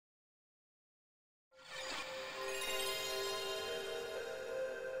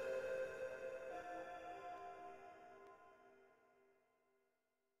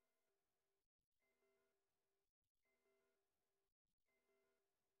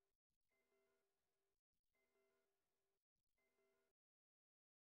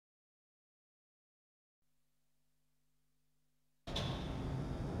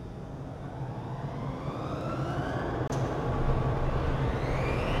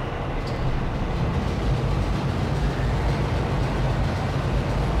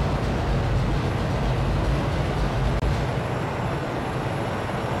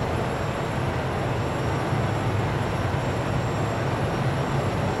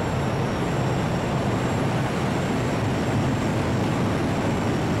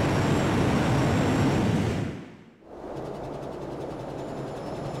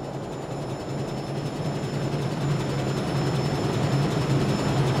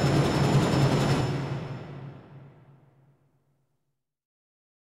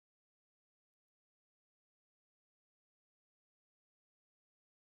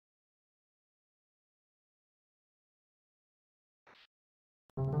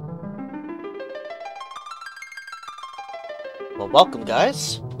Well, welcome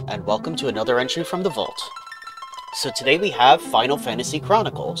guys, and welcome to another entry from the vault. So today we have Final Fantasy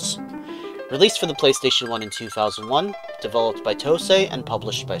Chronicles. Released for the PlayStation 1 in 2001, developed by TOSE and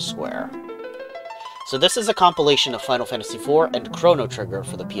published by Square. So this is a compilation of Final Fantasy IV and Chrono Trigger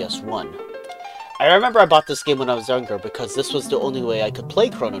for the PS1. I remember I bought this game when I was younger because this was the only way I could play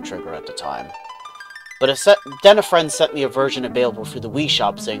Chrono Trigger at the time. But then a friend sent me a version available through the Wii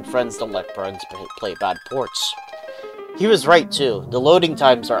shop saying friends don't let friends play bad ports. He was right too, the loading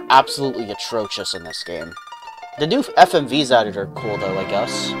times are absolutely atrocious in this game. The new FMVs added are cool though, I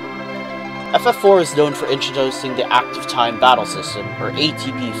guess. FF4 is known for introducing the Active Time Battle System, or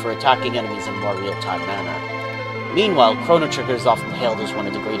ATB, for attacking enemies in a more real-time manner. Meanwhile, Chrono Trigger is often hailed as one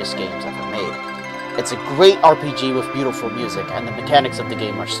of the greatest games ever made. It's a great RPG with beautiful music, and the mechanics of the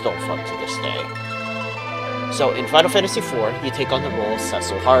game are still fun to this day. So, in Final Fantasy IV, you take on the role of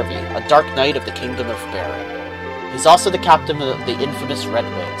Cecil Harvey, a Dark Knight of the Kingdom of Baron. He's also the captain of the infamous Red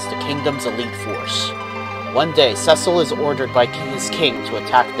Wings, the Kingdom's elite force. One day, Cecil is ordered by his king to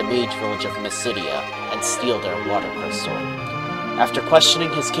attack the mage village of Mysidia and steal their water crystal. After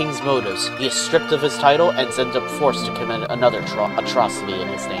questioning his king's motives, he is stripped of his title and ends up forced to commit another atrocity in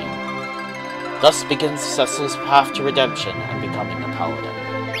his name. Thus begins Cecil's path to redemption and becoming a paladin.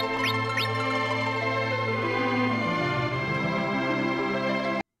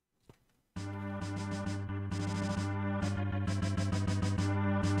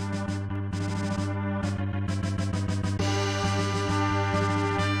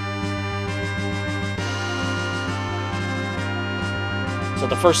 So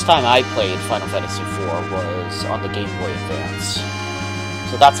the first time I played Final Fantasy IV was on the Game Boy Advance.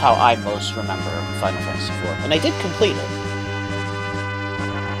 So that's how I most remember Final Fantasy IV. And I did complete it.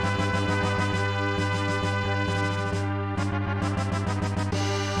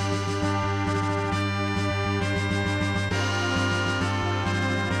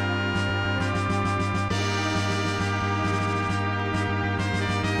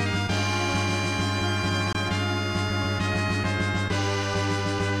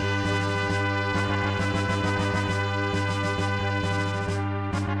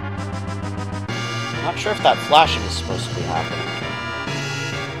 Not sure if that flashing is supposed to be happening.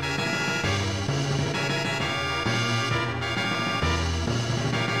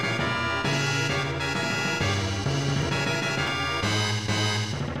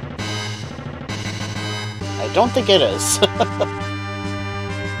 I don't think it is.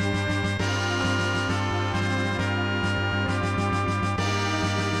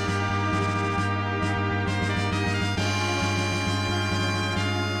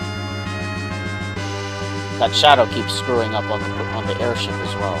 That shadow keeps screwing up on the airship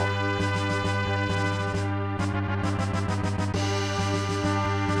as well.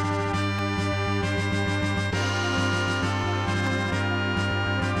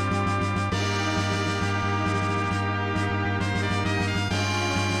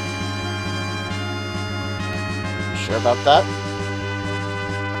 You sure about that?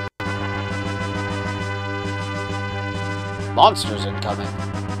 Monsters incoming.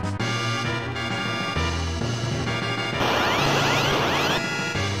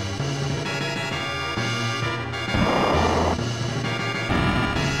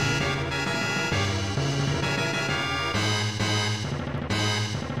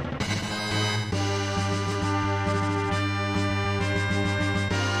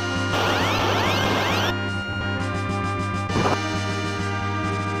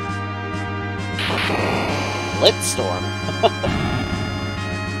 Lit Storm.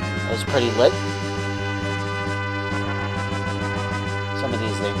 That was pretty lit. Some of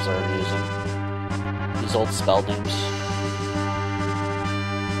these names are amusing. These old spell names.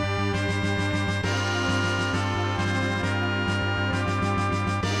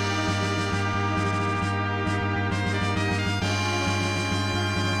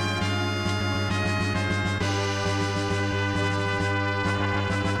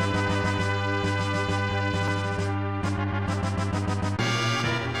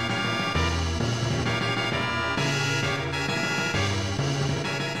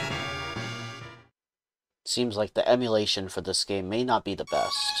 Seems like the emulation for this game may not be the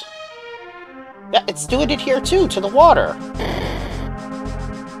best. Yeah, it's doing it here too, to the water! I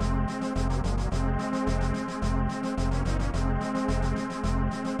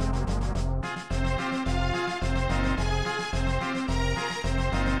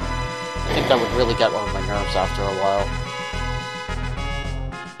think that would really get on my nerves after a while.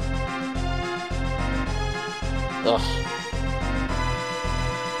 Ugh.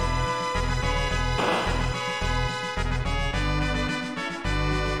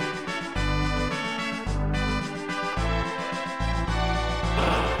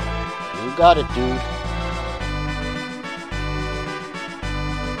 You got it, dude.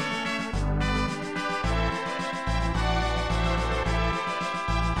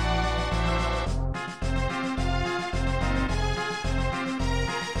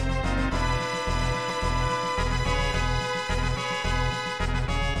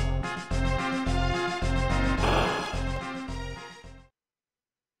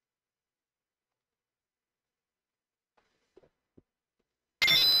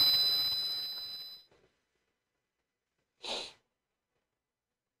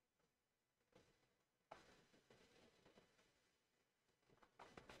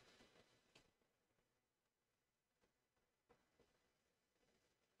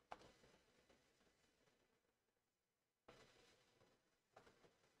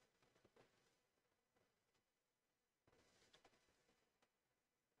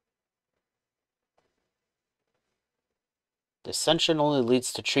 Dissension only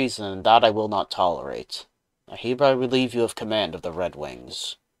leads to treason, and that I will not tolerate. I hereby relieve you of command of the Red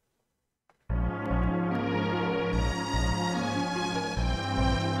Wings.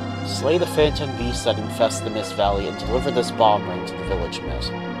 Slay the phantom beasts that infest the Mist Valley and deliver this bomb ring to the village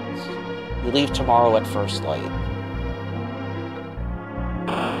mist. We leave tomorrow at first light.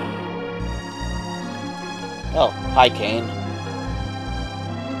 Oh, hi, Kain.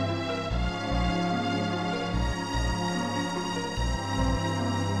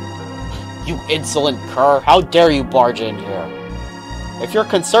 You insolent cur! How dare you barge in here? If you're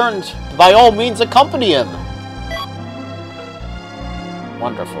concerned, by all means accompany him!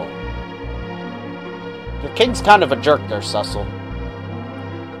 Wonderful. Your king's kind of a jerk there, Cecil.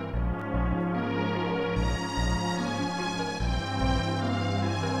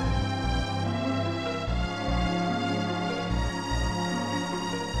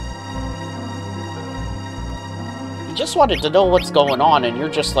 He just wanted to know what's going on, and you're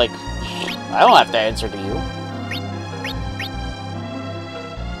just like, I don't have to answer to you.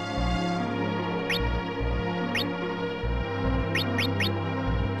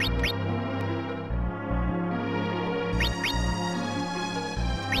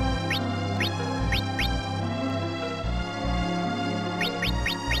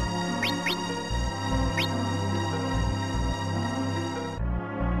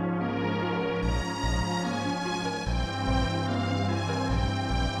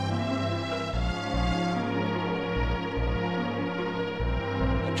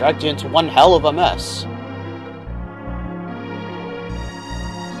 Dragged you into one hell of a mess.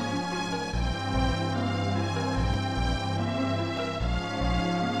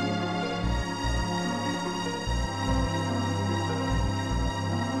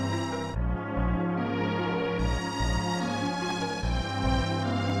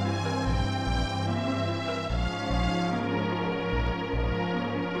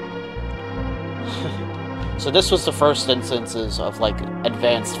 So this was the first instances of, like,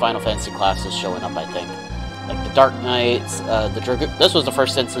 advanced Final Fantasy classes showing up, I think. Like, the Dark Knights, the Dragoon... This was the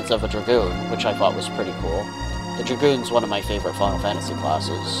first instance of a Dragoon, which I thought was pretty cool. The Dragoon's one of my favorite Final Fantasy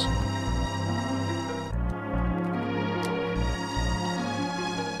classes.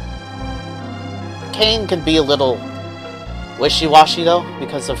 Kain can be a little wishy-washy, though,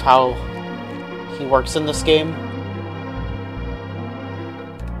 because of how he works in this game.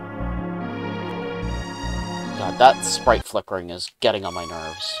 God, that sprite flickering is getting on my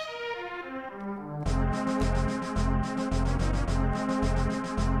nerves.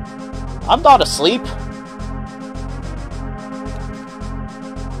 I'm not asleep.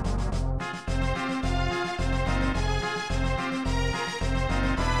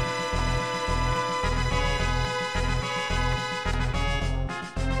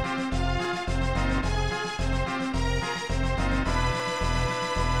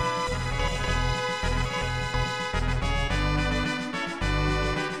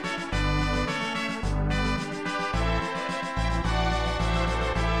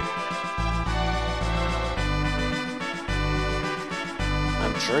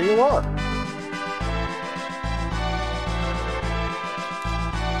 Sure you are.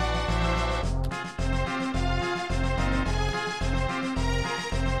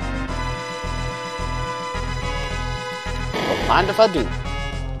 Don't mind if I do.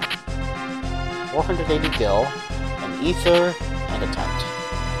 480 gil, an ether, and a tent.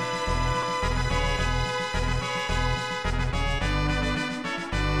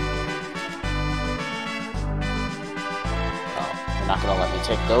 Not gonna let me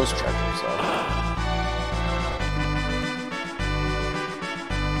take those treasures, though.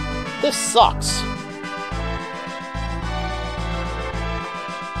 This sucks.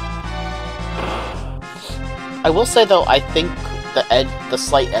 I will say, though, I think the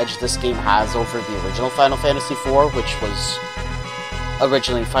slight edge this game has over the original Final Fantasy IV, which was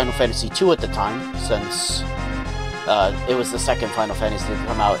originally Final Fantasy II at the time, since it was the second Final Fantasy to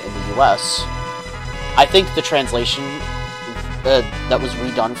come out in the US. I think the translation that was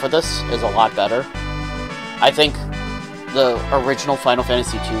redone for this is a lot better. I think the original Final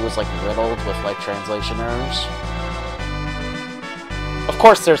Fantasy II was, like, riddled with, like, translation errors. Of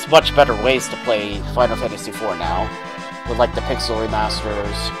course, there's much better ways to play Final Fantasy IV now, with, like, the pixel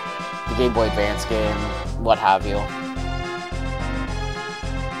remasters, the Game Boy Advance game, what have you.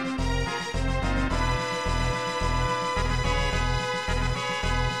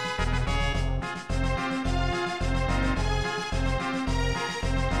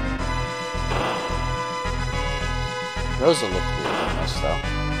 Rosa looked weird in this, though.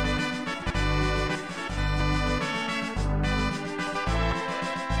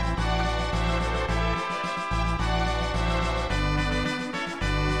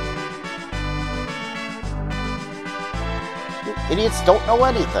 You idiots don't know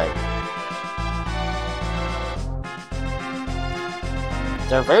anything.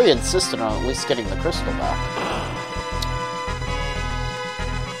 They're very insistent on at least getting the crystal back.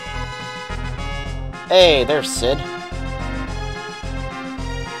 Hey, there's Sid.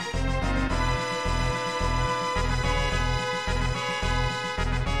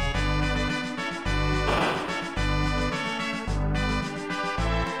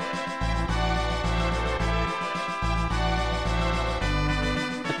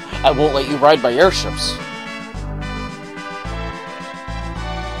 I won't let you ride my airships.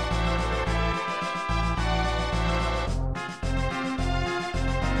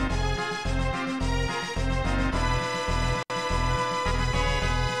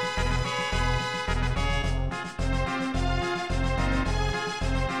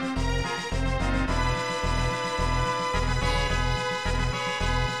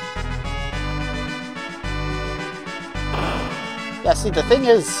 Yeah, see, the thing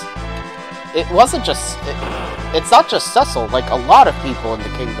is, it wasn't just... it's not just Cecil. Like, a lot of people in the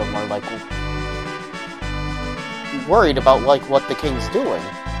kingdom are, like, worried about, like, what the king's doing.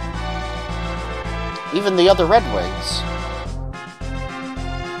 Even the other Red Wings.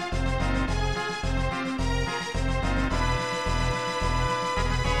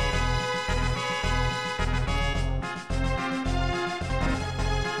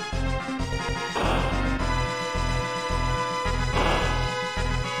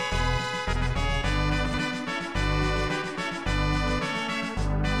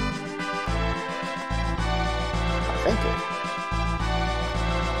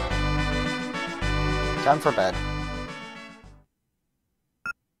 Time for bed.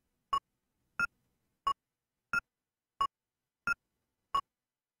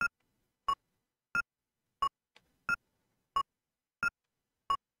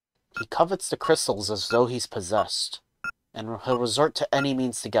 He covets the crystals as though he's possessed, and he'll resort to any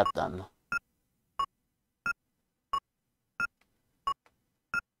means to get them.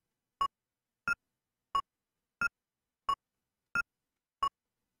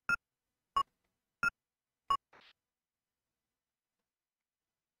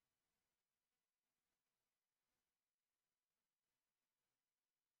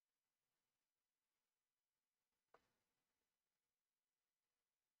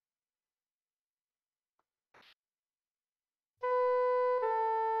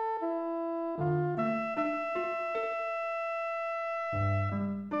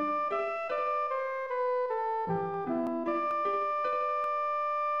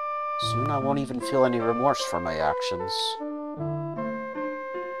 Soon I won't even feel any remorse for my actions.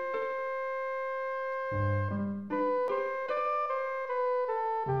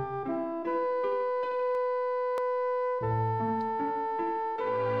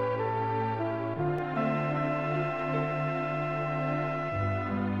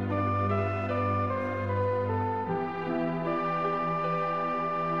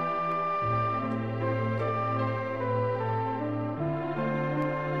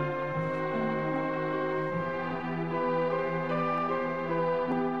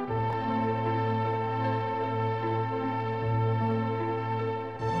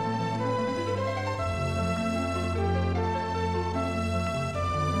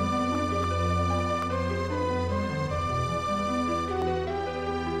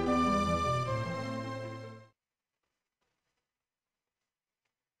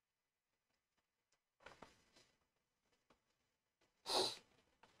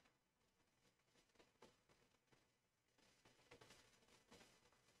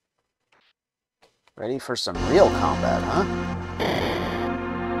 Ready for some real combat, huh?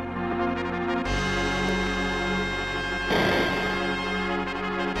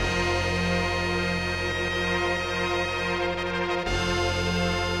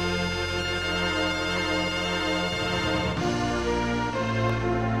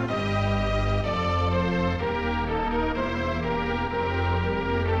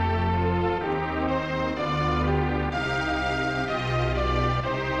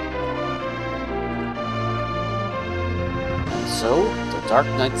 Dark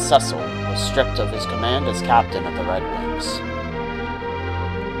Knight Cecil was stripped of his command as captain of the Red Wings.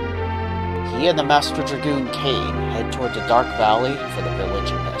 He and the Master Dragoon Kain head toward the Dark Valley for the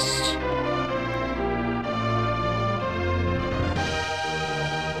Village Mist.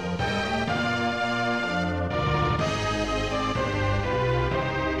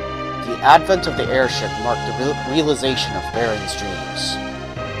 The advent of the airship marked the realization of Baron's dreams,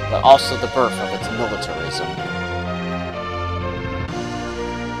 but also the birth of its militarism.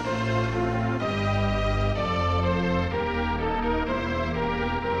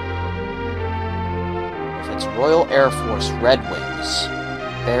 With its Royal Air Force Red Wings,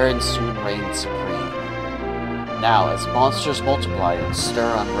 Baron soon reigned supreme. Now, as monsters multiply and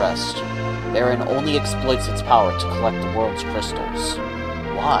stir unrest, Baron only exploits its power to collect the world's crystals.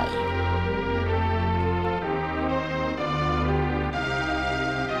 Why?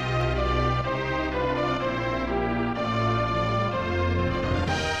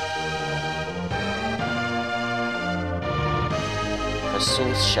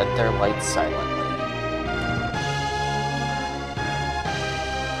 Crystals shed their light silently.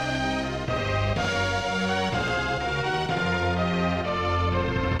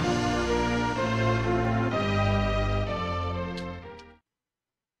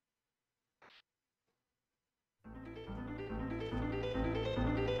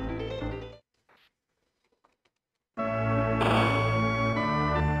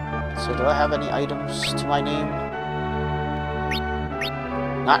 So do I have any items to my name?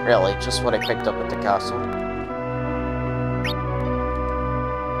 Not really, just what I picked up at the castle.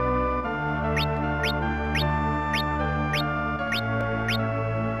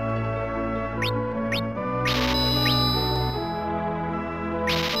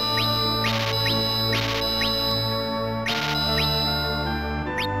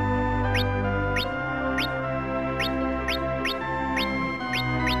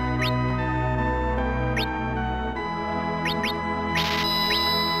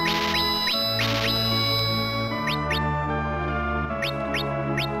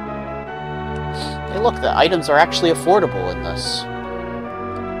 Hey look, the items are actually affordable in this.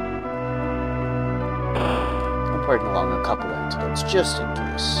 I'm putting along a couple antidotes, just in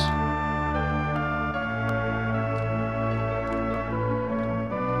case.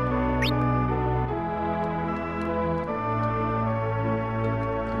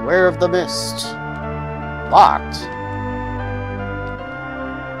 Beware of the mist. Locked.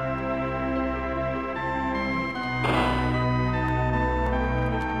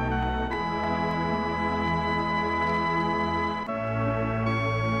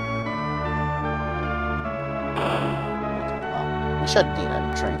 Shouldn't need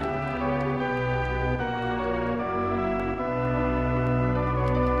any training.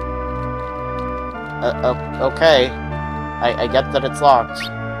 Okay. I get that it's locked.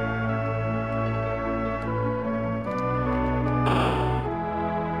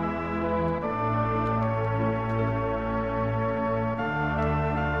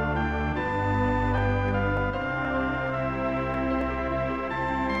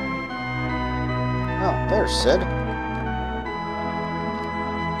 Oh, there's Sid.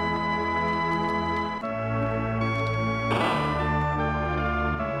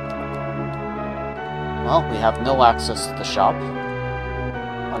 Well, we have no access to the shop,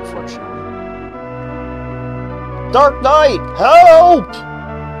 unfortunately. Dark Knight, help!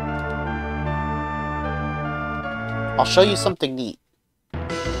 I'll show you something neat.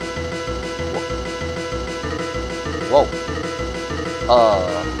 Whoa.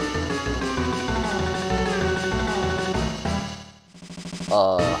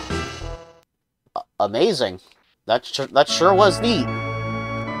 Amazing. That sure was neat.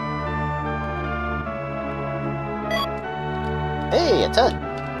 Hey, a 10.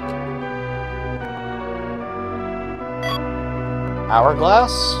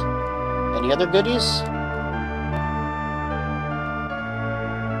 Hourglass? Any other goodies?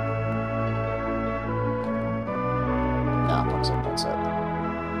 No, looks like that's it.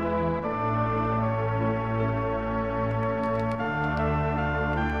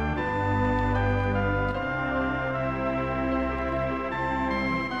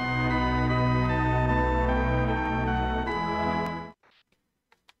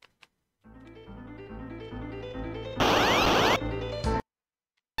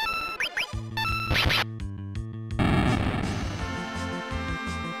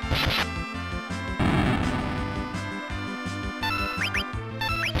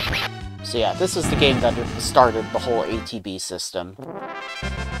 So yeah, this is the game that started the whole ATB system.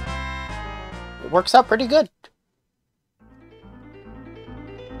 It works out pretty good.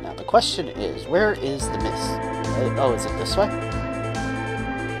 Now the question is, where is the mist? Oh, is it this way?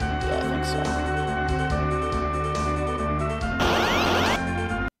 so.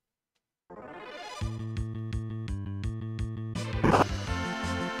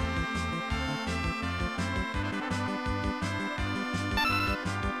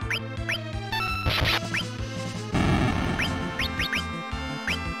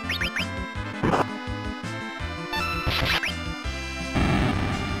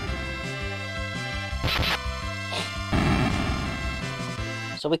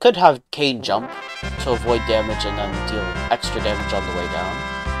 So we could have Kain jump to avoid damage and then deal extra damage on the way down.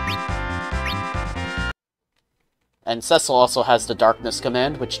 And Cecil also has the Darkness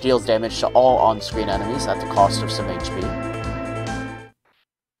command, which deals damage to all on-screen enemies at the cost of some HP.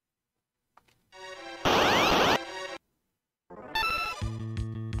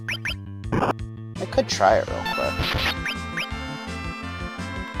 I could try it real quick.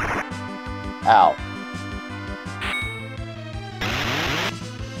 Ow.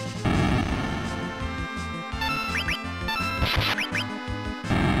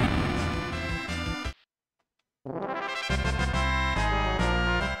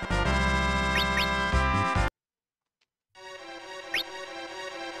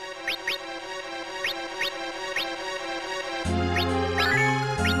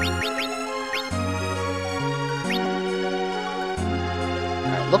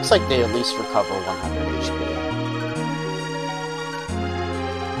 Looks like they at least recover 100 HP.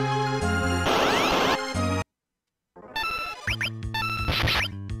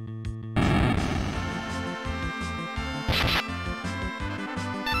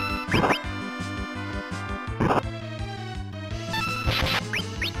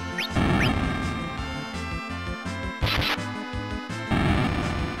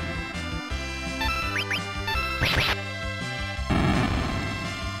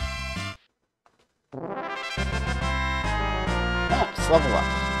 Level up.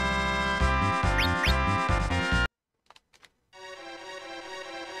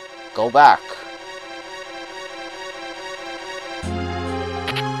 Go back.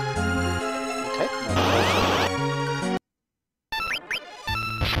 Okay.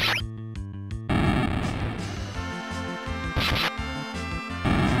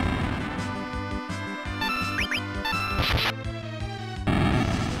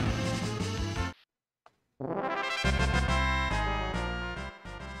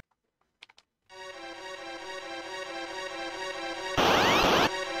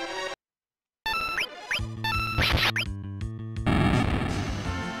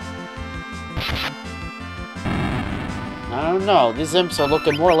 I don't know, these imps are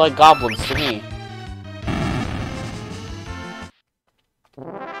looking more like goblins to me.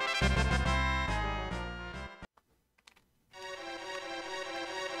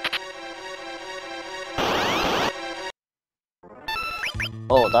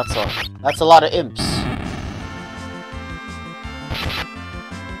 Oh, that's a lot of imps.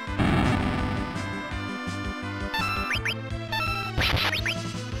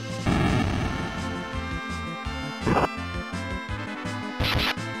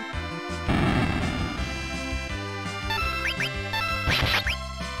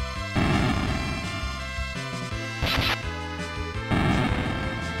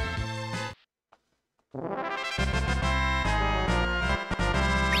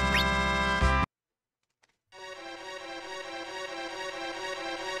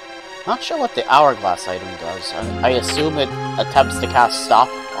 Not sure what the hourglass item does. I assume it attempts to cast stop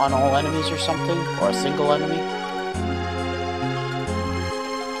on all enemies or something, or a single enemy.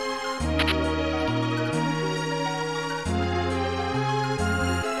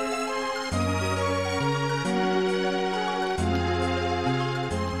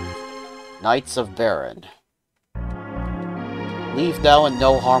 Knights of Baron. Leave now and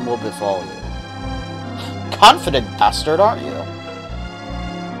no harm will befall you. Confident bastard, aren't you?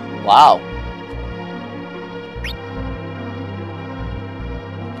 Wow.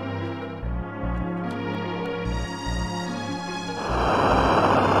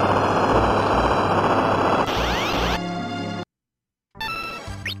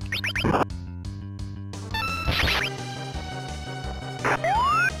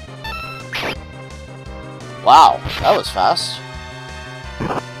 Wow, that was fast.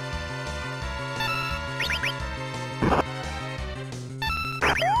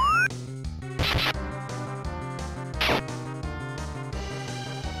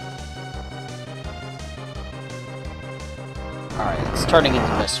 Alright, it's turning into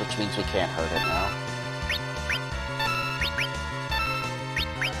mist, which means we can't hurt it now.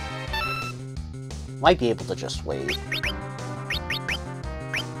 Might be able to just wait.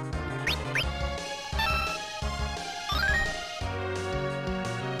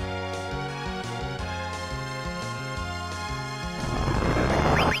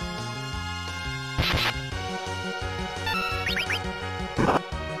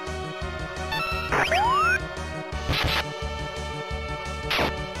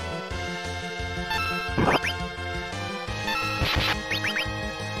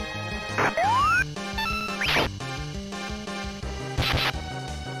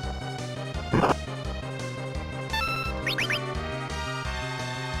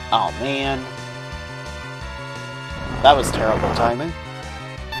 Oh, man. That was terrible timing.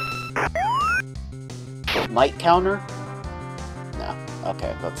 Might counter? No.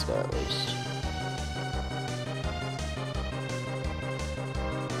 Okay, let's go at least.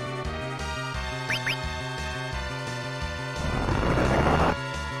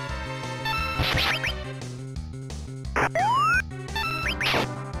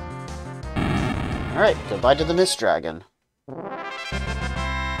 Alright, goodbye to the Mist Dragon.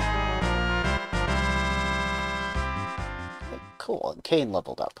 Cool, and Kain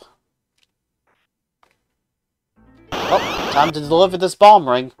leveled up. Oh, time to deliver this bomb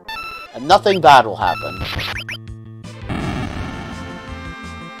ring, and nothing bad will happen.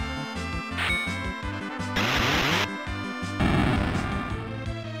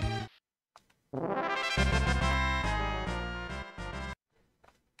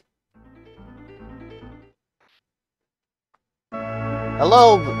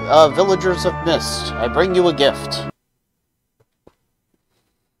 Hello, villagers of Mist. I bring you a gift.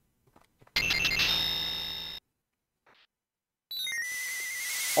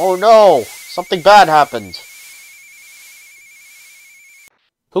 Oh no! Something bad happened.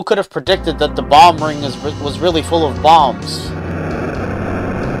 Who could have predicted that the bomb ring was really full of bombs?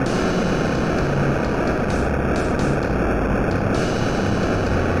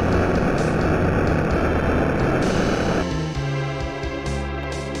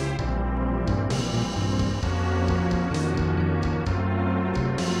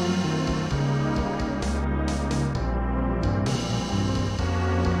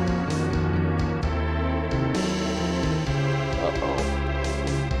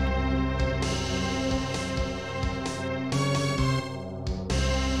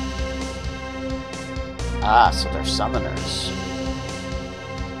 Ah, so they're summoners.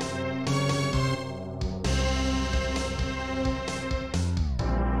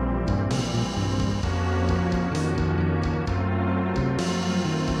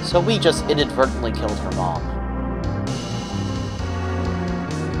 So we just inadvertently killed her mom.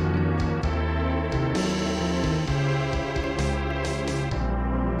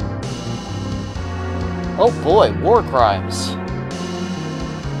 Oh boy, war crimes.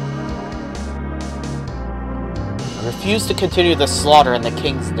 I refuse to continue the slaughter in the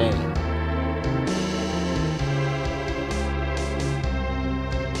king's name.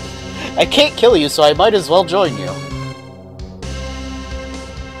 I can't kill you, so I might as well join you.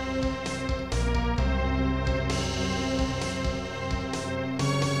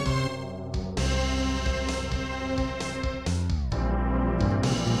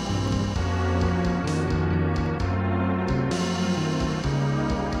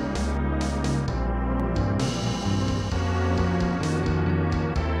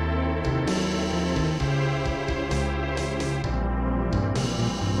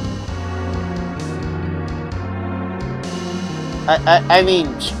 I mean,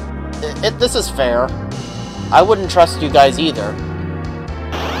 this is fair. I wouldn't trust you guys either.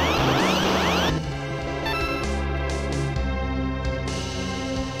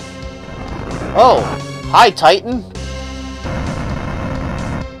 Oh, hi, Titan.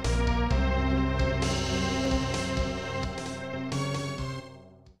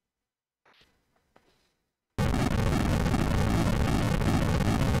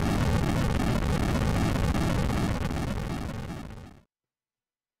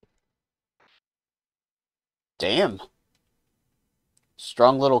 Damn.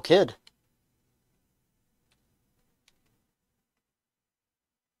 Strong little kid.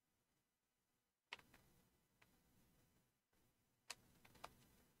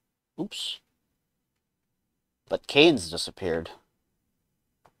 Oops. But Kain's disappeared.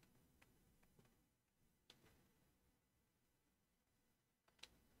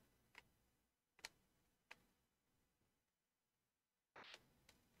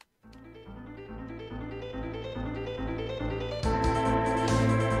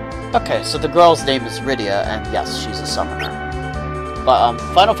 Okay, so the girl's name is Rydia, and yes, she's a summoner. But,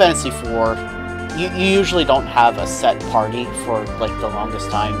 Final Fantasy IV, you usually don't have a set party for, like, the longest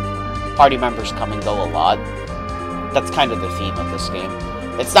time. Party members come and go a lot. That's kind of the theme of this game.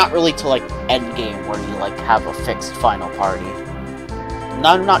 It's not really to, like, endgame where you, like, have a fixed final party.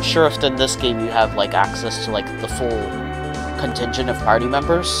 Now, I'm not sure if in this game you have, like, access to, like, the full contingent of party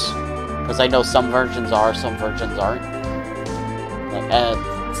members. Because I know some versions are, some versions aren't. And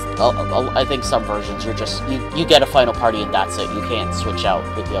I think some versions you're just you get a final party and that's it. You can't switch out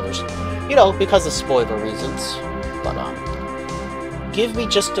with the others, you know, because of spoiler reasons. But give me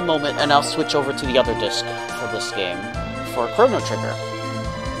just a moment and I'll switch over to the other disc for this game for Chrono Trigger.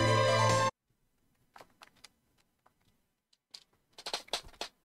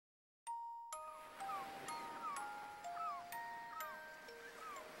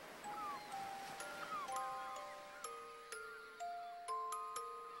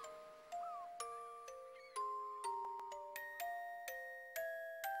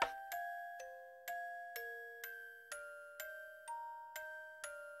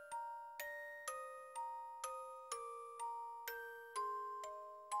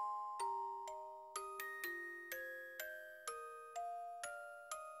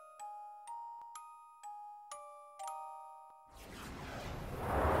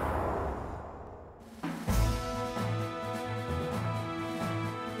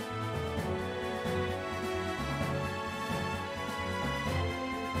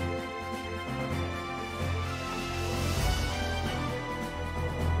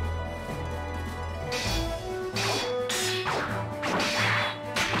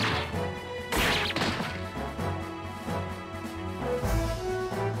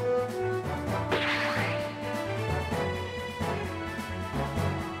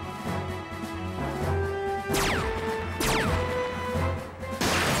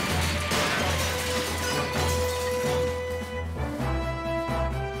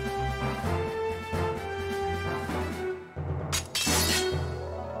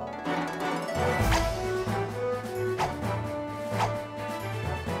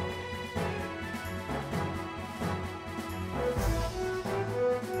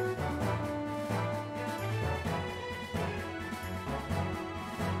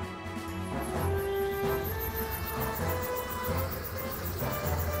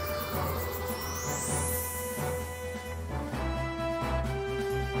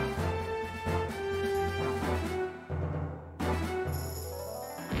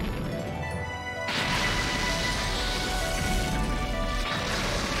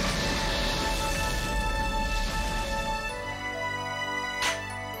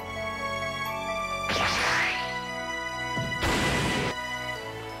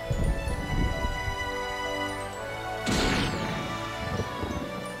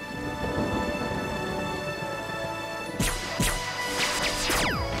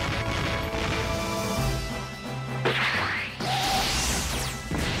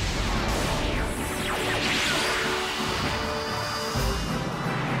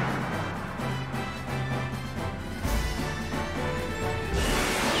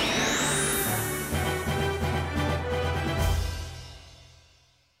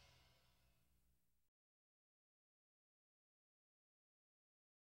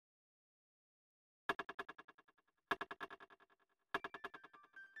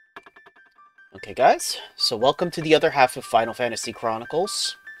 Okay, guys, so welcome to the other half of Final Fantasy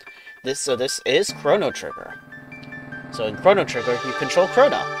Chronicles. This is Chrono Trigger. So in Chrono Trigger, you control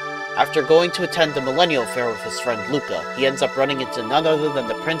Crono. After going to attend the Millennial Fair with his friend Luca, he ends up running into none other than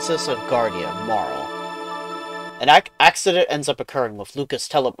the Princess of Guardia, Marl. An accident ends up occurring with Luca's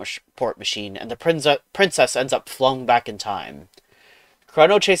teleport machine, and the princess ends up flung back in time.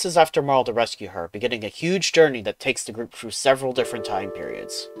 Crono chases after Marl to rescue her, beginning a huge journey that takes the group through several different time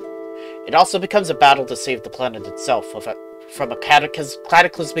periods. It also becomes a battle to save the planet itself from a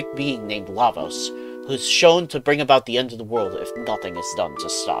cataclysmic being named Lavos, who's shown to bring about the end of the world if nothing is done to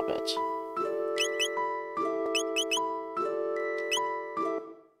stop it.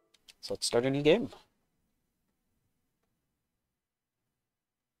 So let's start a new game.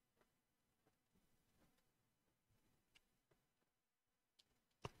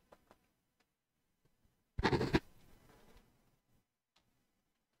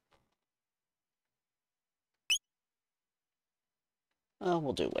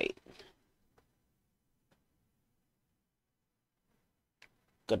 We'll do wait.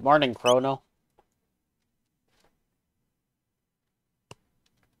 Good morning, Crono.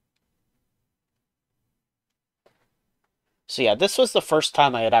 So yeah, this was the first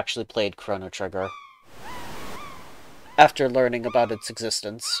time I had actually played Chrono Trigger, after learning about its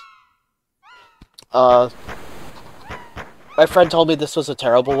existence. My friend told me this was a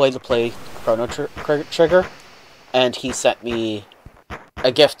terrible way to play Chrono Trigger, and he sent me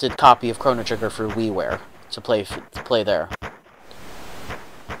a gifted copy of Chrono Trigger for WiiWare to play there.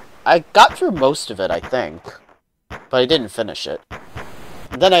 I got through most of it, I think, but I didn't finish it.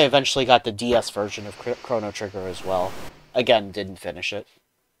 And then I eventually got the DS version of Chrono Trigger as well. Again, didn't finish it.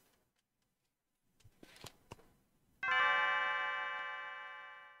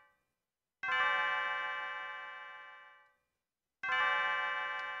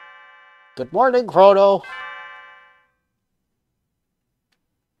 Good morning, Crono!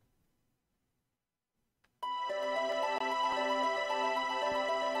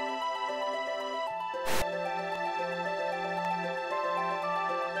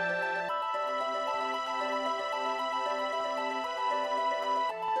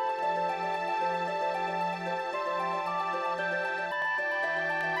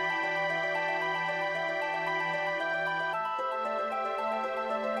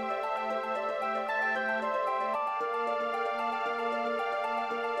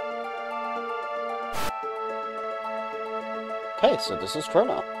 Okay, so this is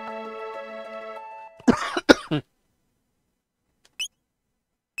Crono.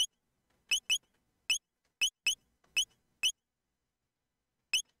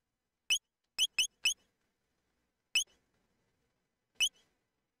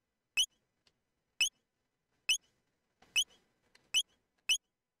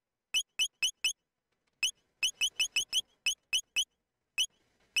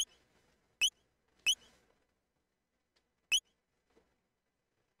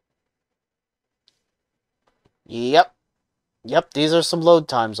 Yep. Yep, these are some load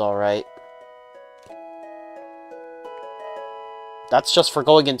times, alright. That's just for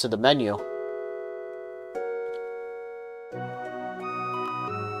going into the menu.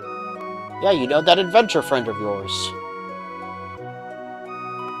 Yeah, you know, that adventure friend of yours.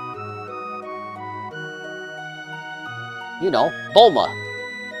 You know, Bulma.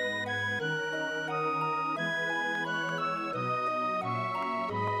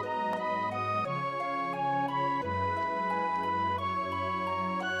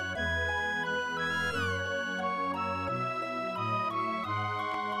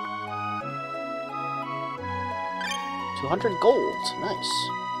 $200 gold. Nice.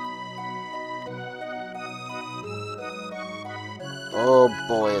 Oh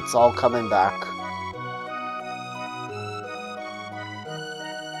boy, it's all coming back.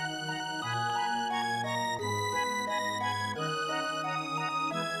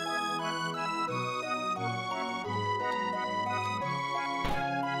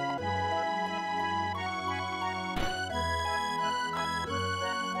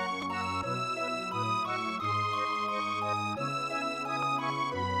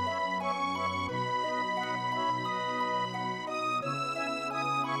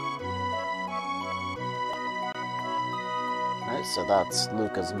 Alright, so that's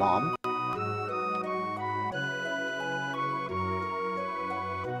Luca's mom.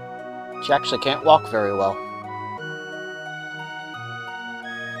 She actually can't walk very well.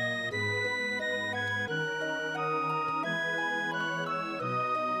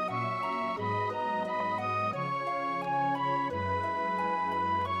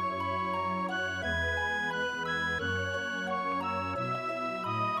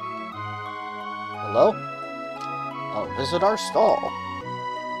 Hello? Oh, visit our stall.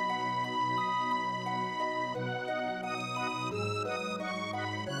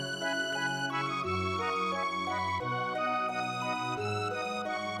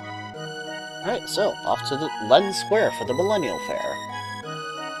 Alright, so, off to the Lens Square for the Millennial Fair.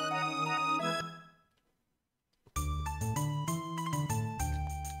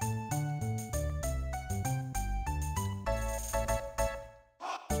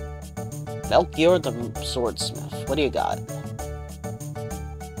 Melchior the Swordsmith, what do you got?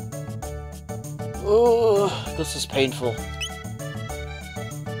 Ugh, this is painful.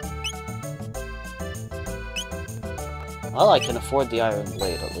 Well, I can afford the Iron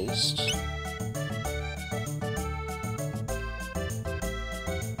Blade at least.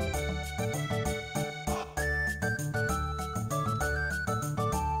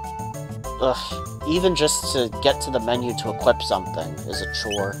 Ugh, even just to get to the menu to equip something is a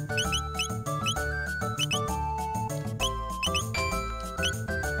chore.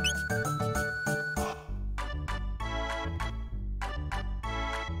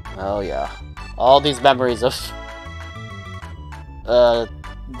 Oh yeah. All these memories of...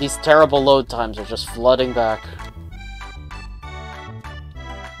 these terrible load times are just flooding back.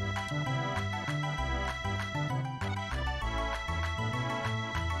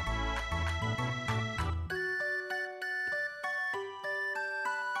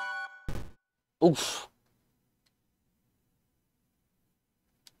 Oof.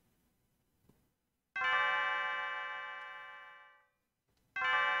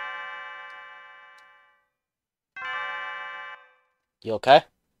 You okay?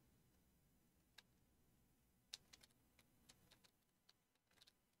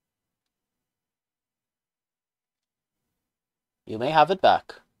 You may have it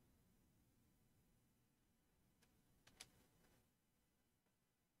back.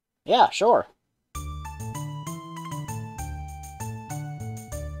 Yeah, sure.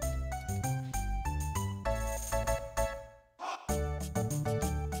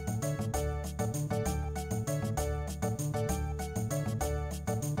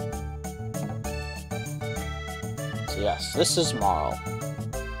 So yes, this is Marl.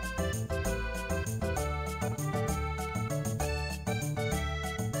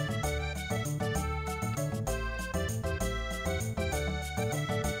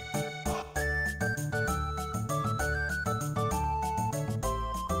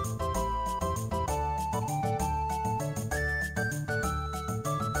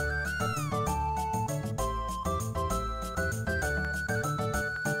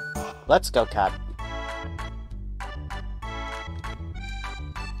 Let's go, cat.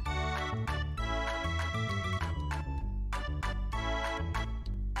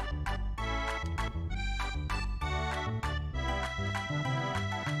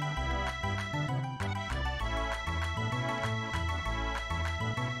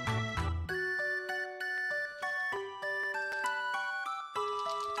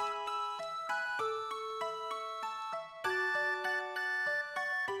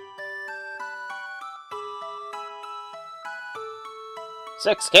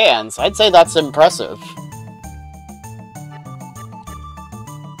 Six cans? I'd say that's impressive.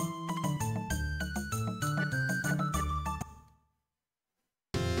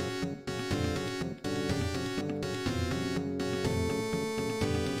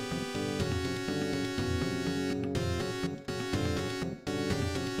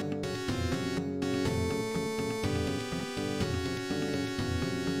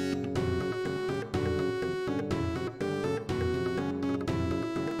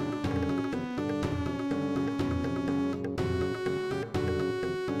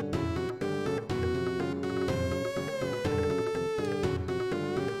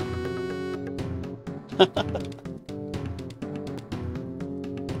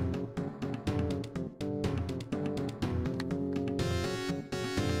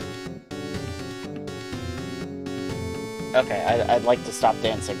 Okay, I'd like to stop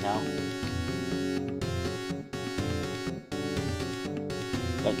dancing now.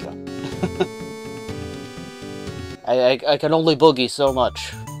 Thank you. I can only boogie so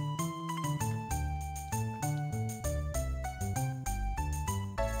much.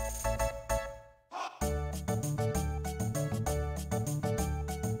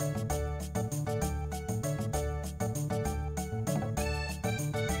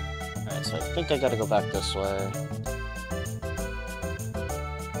 Alright, so I think I gotta go back this way.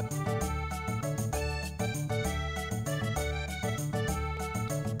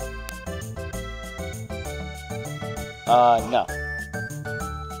 No.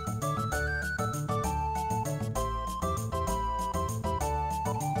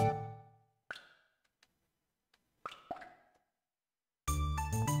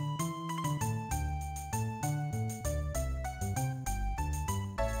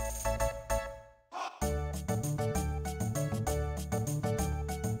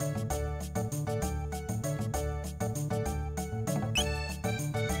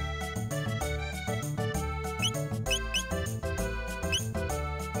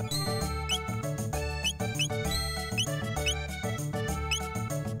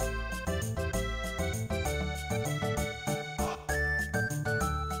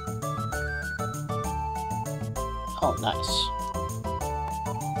 Oh, nice.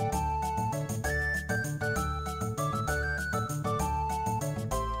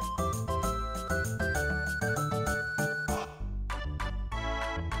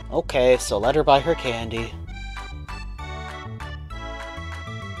 Okay, so let her buy her candy.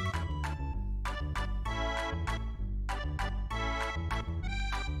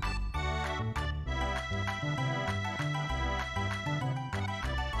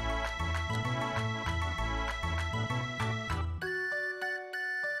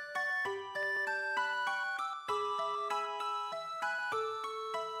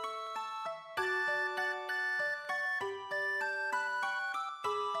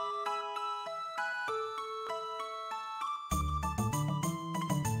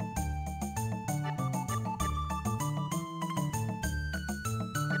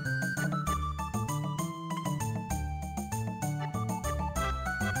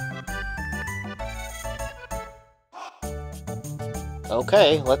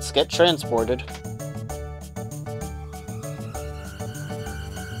 Okay, let's get transported.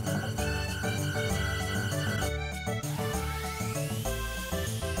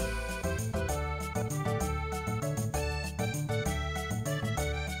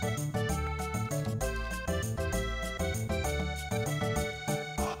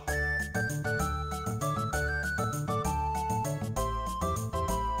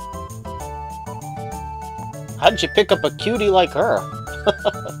 How'd you pick up a cutie like her?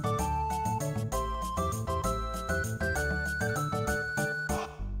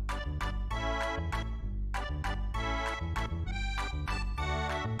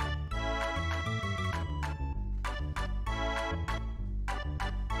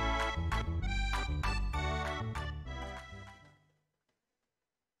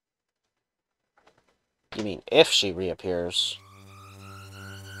 You mean if she reappears?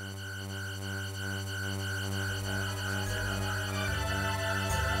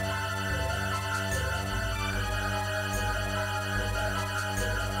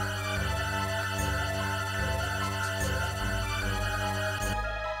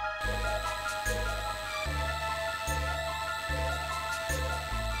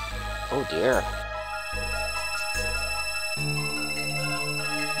 Oh dear.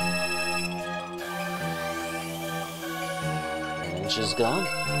 And she's gone.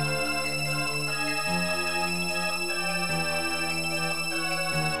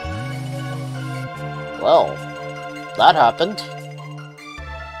 Well, that happened.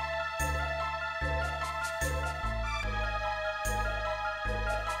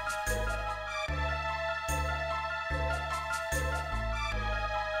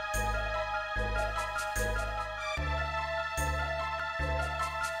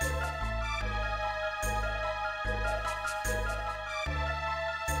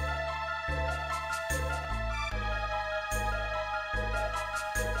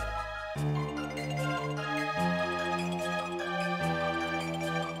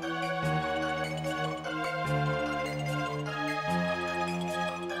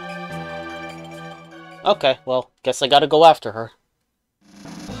 Okay, well, guess I gotta go after her.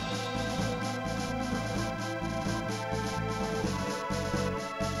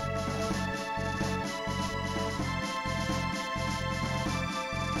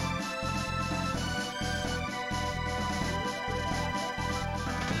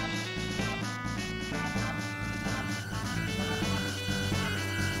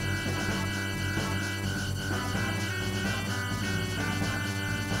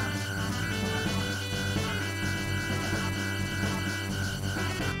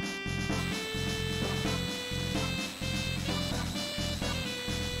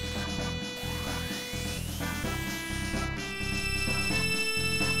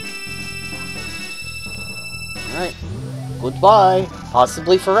 Alright. Goodbye,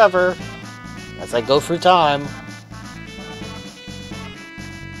 possibly forever, as I go through time.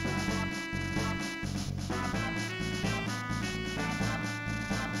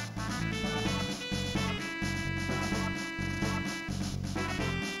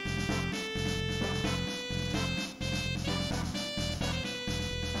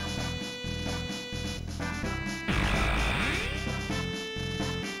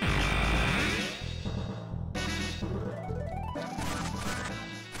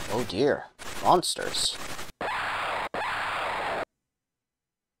 Oh dear, monsters.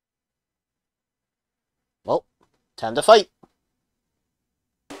 Well, time to fight.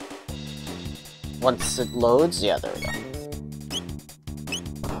 Once it loads, yeah, there we go.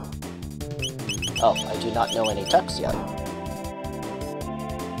 Oh, I do not know any text yet.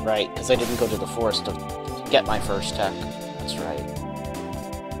 Right, because I didn't go to the forest to get my first tech. That's right.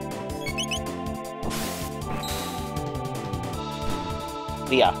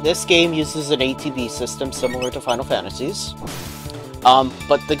 But yeah, this game uses an ATB system similar to Final Fantasies.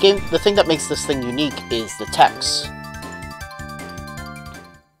 But the thing that makes this thing unique is the text.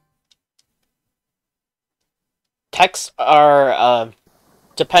 Texts are,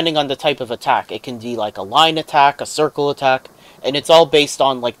 depending on the type of attack, it can be like a line attack, a circle attack, and it's all based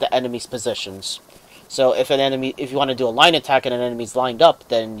on like the enemy's positions. So if you want to do a line attack and an enemy's lined up,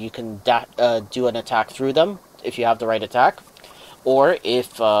 then you can do an attack through them if you have the right attack. Or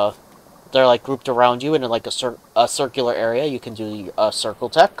if they're like grouped around you in like a circular area, you can do a circle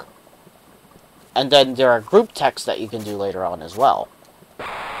tech. And then there are group techs that you can do later on as well.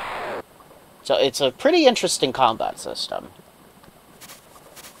 So it's a pretty interesting combat system.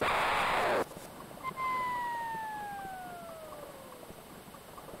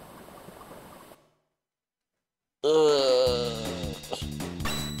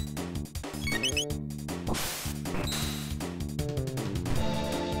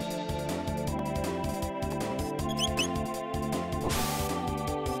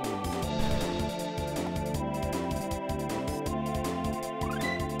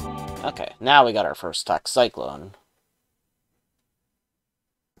 Okay, now we got our first tech, Cyclone.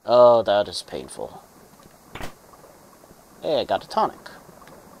 Oh, that is painful. Hey, I got a tonic.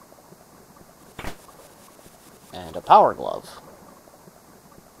 And a power glove.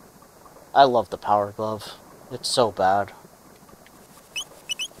 I love the power glove. It's so bad.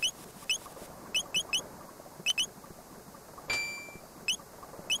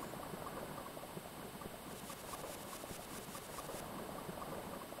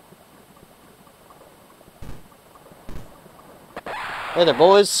 Hey there,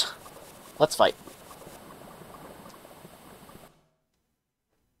 boys. Let's fight.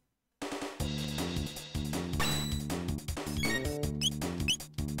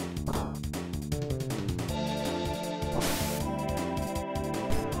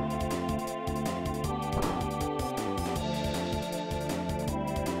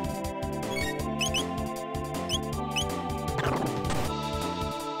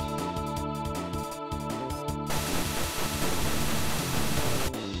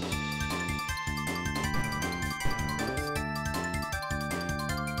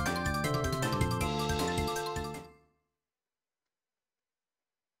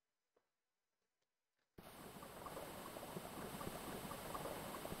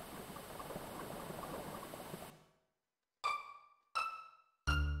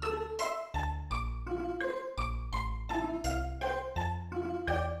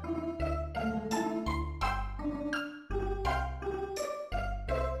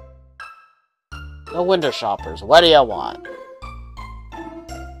 The window shoppers, what do you want?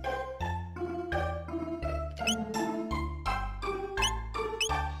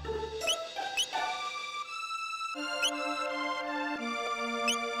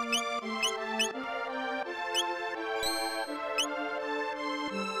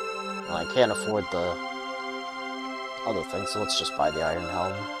 Well, I can't afford the other thing, so let's just buy the Iron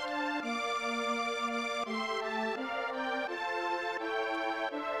Helm.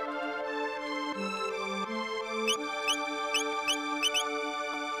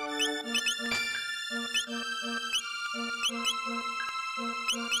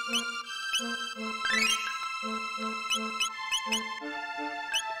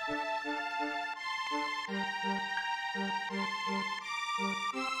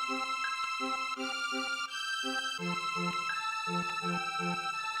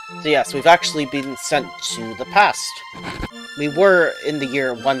 So yes, we've actually been sent to the past. We were in the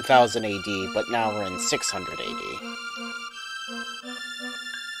year 1000 AD, but now we're in 600 AD.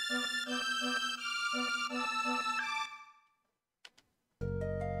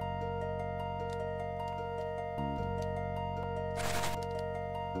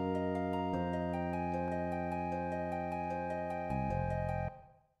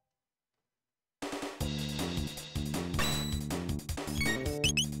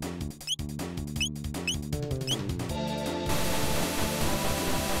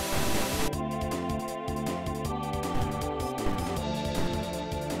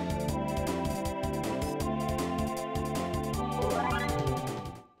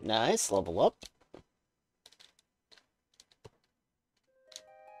 Nice, level up.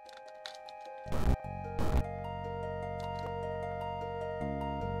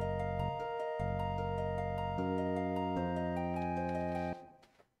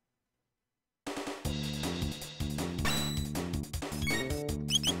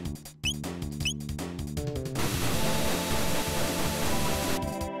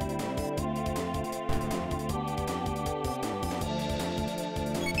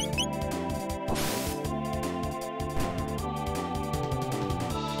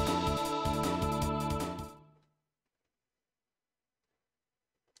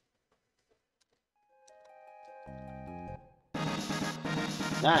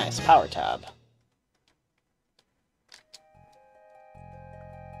 Nice, power tab.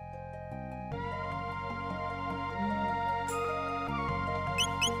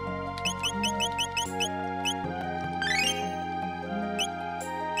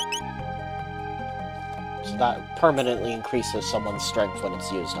 So that permanently increases someone's strength when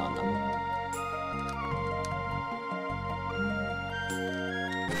it's used on them.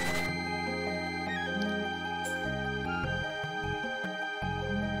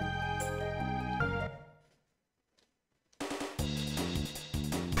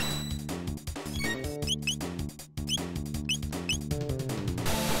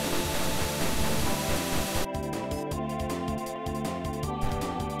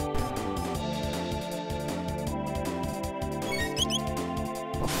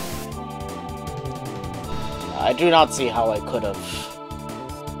 I do not see how I could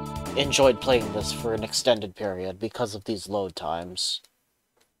have enjoyed playing this for an extended period because of these load times.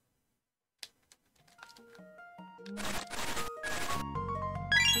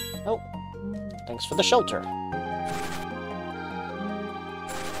 Oh, thanks for the shelter.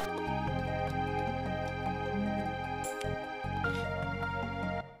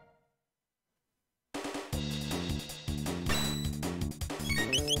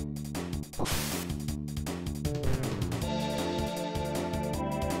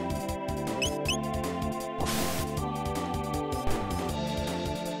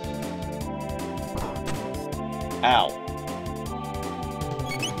 Ow.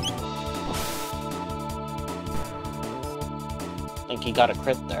 I think he got a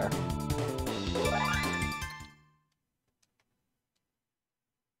crit there.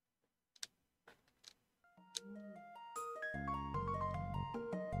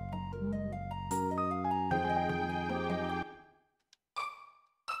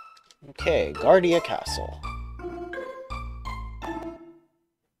 Okay, Guardia Castle.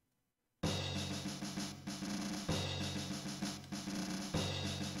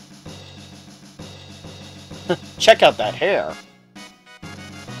 Check out that hair.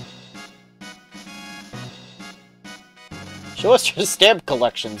 Show us your stamp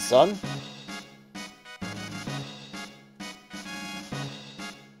collection, son.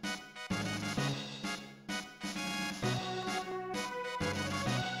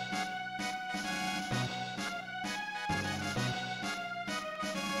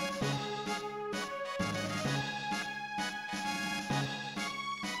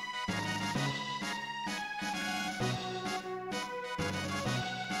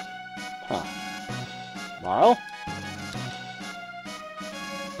 Tomorrow?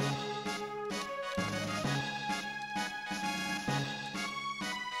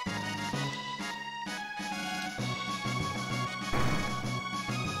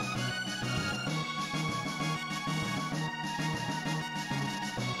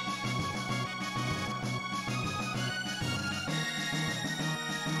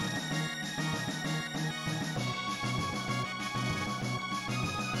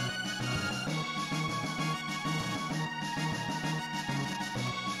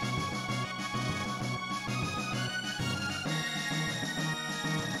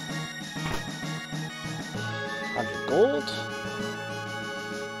 Gold?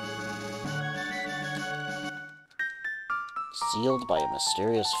 Sealed by a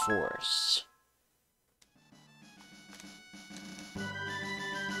mysterious force.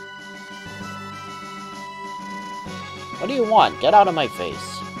 What do you want? Get out of my face.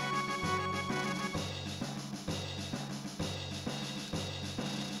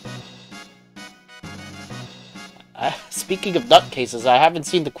 Speaking of nutcases, I haven't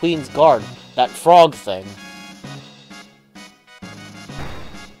seen the Queen's Guard, that frog thing.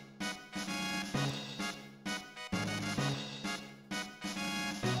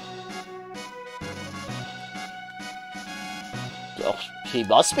 He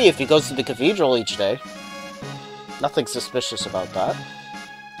must be if he goes to the cathedral each day. Nothing suspicious about that.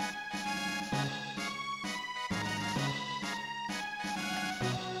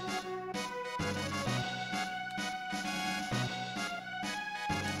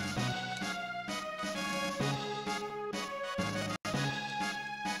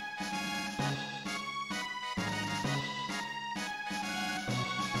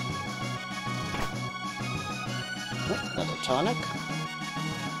 Another tonic.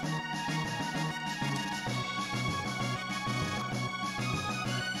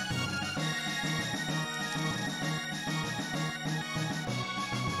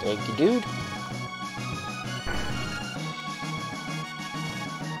 Thank you, dude.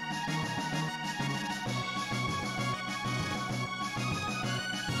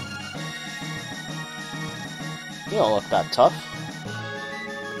 You don't look that tough.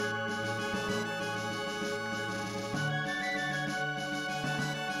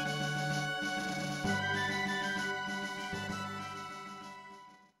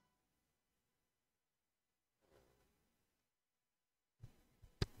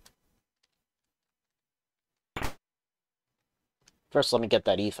 First, let me get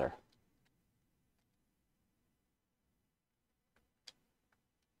that ether.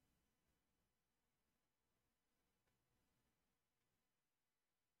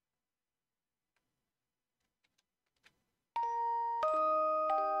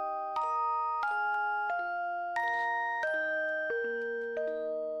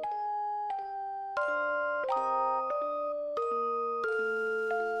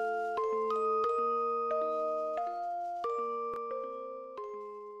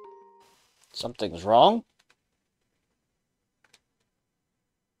 Something's wrong?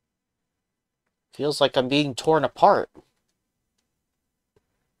 Feels like I'm being torn apart.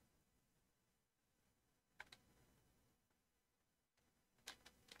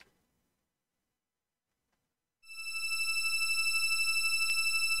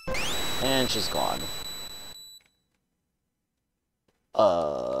 And she's gone.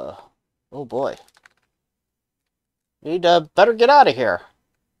 Oh boy. Need to better get out of here.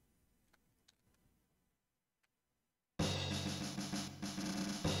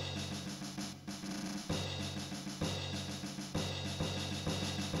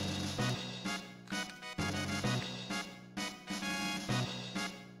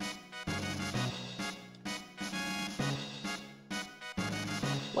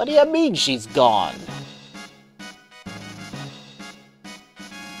 What do you mean she's gone?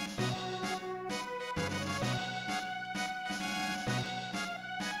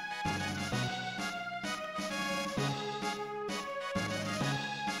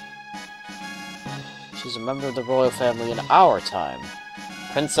 She's a member of the royal family in our time.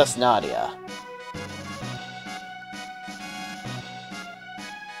 Princess Nadia.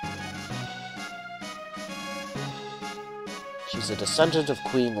 She's a descendant of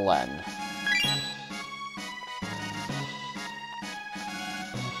Queen Len.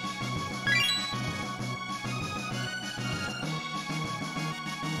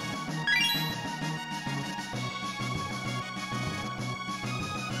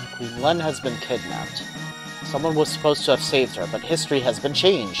 Queen Len has been kidnapped. Someone was supposed to have saved her, but history has been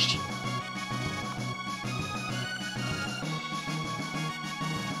changed.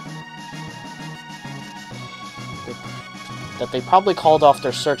 That they probably called off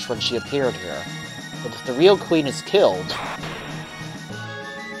their search when she appeared here. But if the real queen is killed,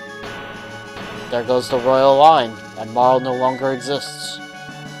 there goes the royal line, and Marl no longer exists.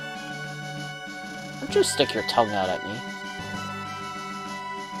 Don't you stick your tongue out at me.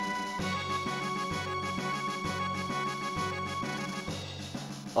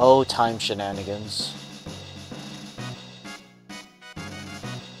 Oh, time shenanigans.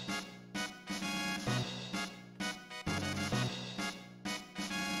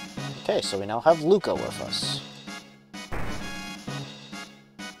 Okay, so we now have Luca with us.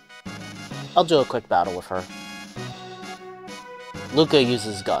 I'll do a quick battle with her. Luca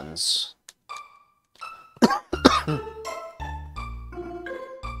uses guns.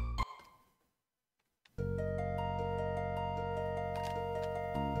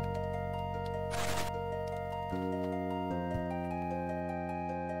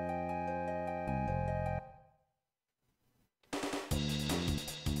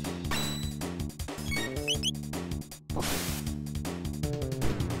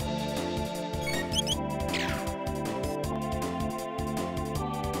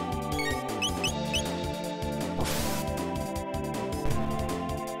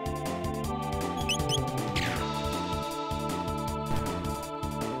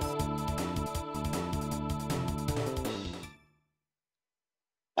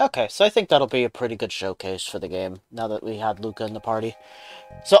 Okay, so I think that'll be a pretty good showcase for the game, now that we had Luca in the party.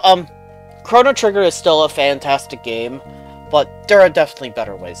 So, Chrono Trigger is still a fantastic game, but there are definitely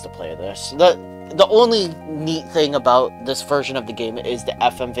better ways to play this. The only neat thing about this version of the game is the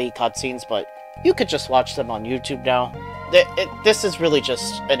FMV cutscenes, but you could just watch them on YouTube now. This is really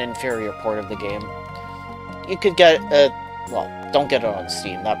just an inferior port of the game. You could get, well, don't get it on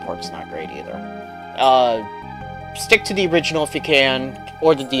Steam, that port's not great either. Stick to the original if you can,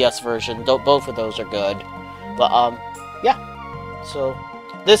 or the DS version. Both of those are good. But, yeah. So,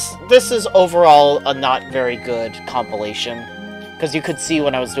 this is overall a not very good compilation. Because you could see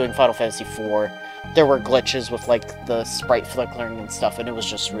when I was doing Final Fantasy IV, there were glitches with, like, the sprite flickering and stuff, and it was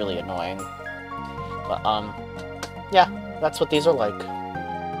just really annoying. But, yeah, that's what these are like.